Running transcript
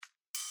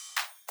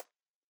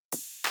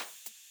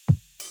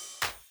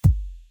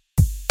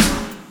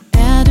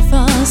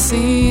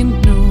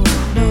sent nu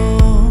at nå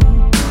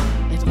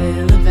at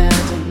redde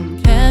verden,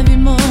 kan vi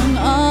mon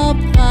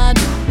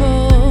oprette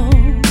på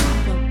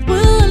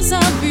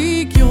forbrydelser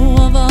vi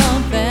gjorde,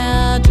 hvor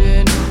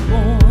verden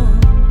bor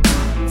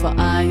for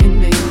egen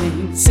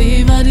vinding.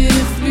 Se hvor det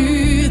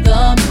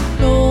flyder med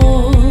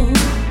blod.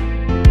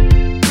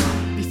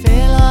 Vi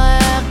fælder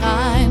af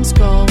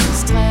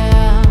regnskovens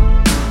træer,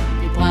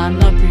 vi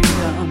brænder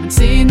byer, men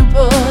se nu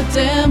på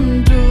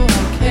dem du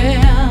har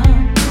kær.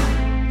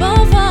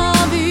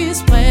 Hvorfor vi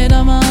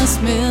spreder os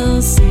med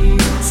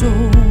CO2,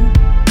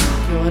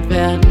 gjort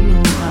verden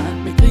uret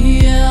med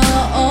krige og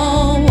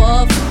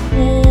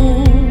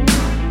overforbrug.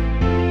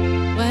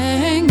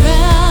 Bring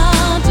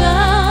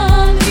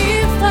verden i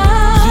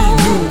fred. Lige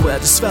nu er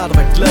det svært at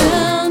være glad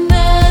med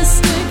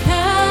næste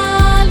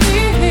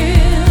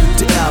kærlighed.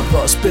 Det er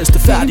vores bedste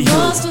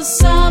færdighed. Vi må stå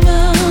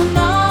sammen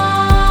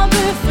og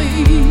befri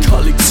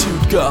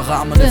Kollektivt gør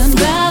rammerne den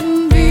fri. verden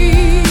vi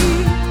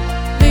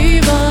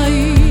lever i.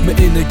 Med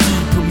energi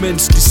på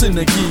menneskelig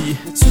synergi.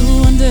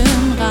 Naturen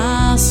den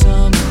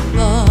raser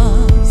med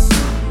os,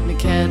 med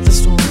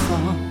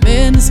katastrofer,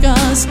 mennesker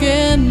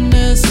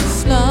skændes og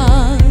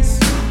slås.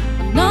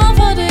 Og når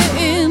får det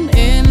en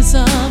ende,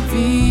 så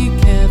vi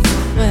kan få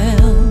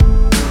fred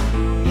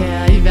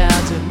her i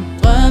verden,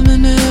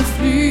 drømmene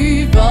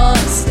flyver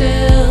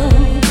afsted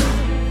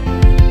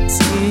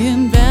til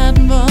en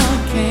verden, hvor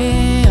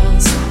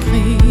kaos og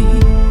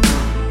krig,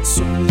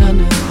 sult og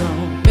nød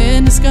og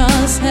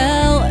menneskers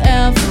had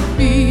er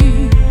forbi,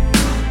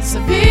 så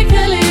vi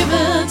kan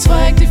leve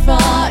trygt i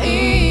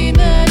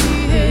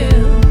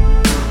forenelighed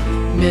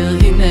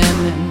med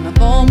hinanden, og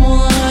vor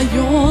moder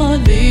jord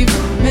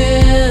lever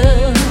med.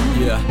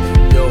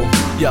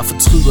 Jeg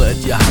fortryder,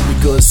 at jeg har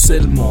begået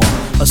selvmord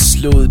og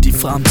slået de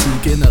fremtidige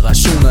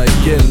generationer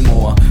ihjel,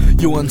 mor.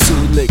 Jordens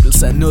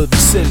ødelæggelse er noget vi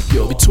selv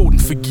gjorde. Vi tog den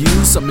for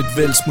givet som et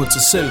velsmurt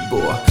til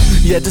selvbord.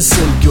 Ja, det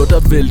selvgjort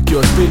og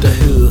velgjort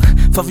bitterhed,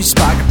 for vi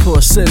sparker på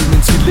os selv,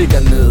 mens vi ligger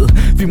ned.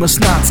 Vi må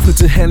snart skride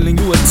til handling,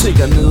 uden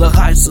tigger ned og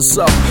rejse os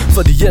op,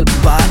 for det hjælper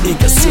bare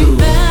ikke at sidde.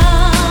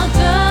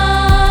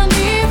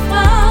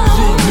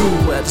 Lige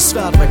nu er det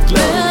svært at være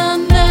glad.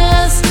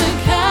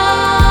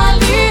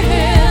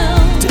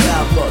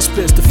 Vores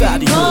bedste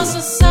færdighed. Vi må stå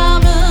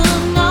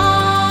sammen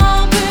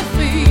og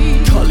befri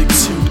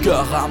Kollektivt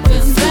gør rammerne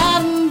den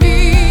verden vi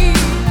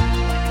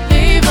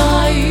lever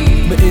i.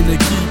 Med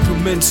energi på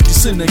menneskelig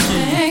synergi.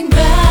 Bring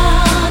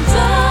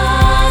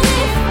verden i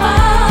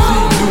fred.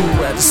 Lige nu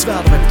er det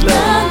svært at være glad.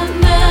 Den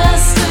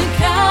næste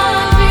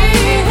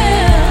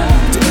kærlighed.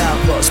 Det er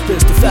vores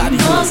bedste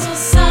færdighed. Vi må stå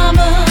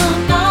sammen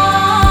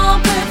og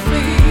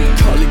befri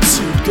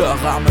Kollektivt gør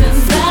rammerne den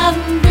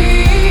verden vi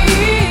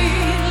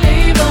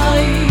lever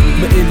i.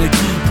 Med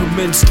energi på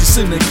menneskelig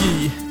synergi.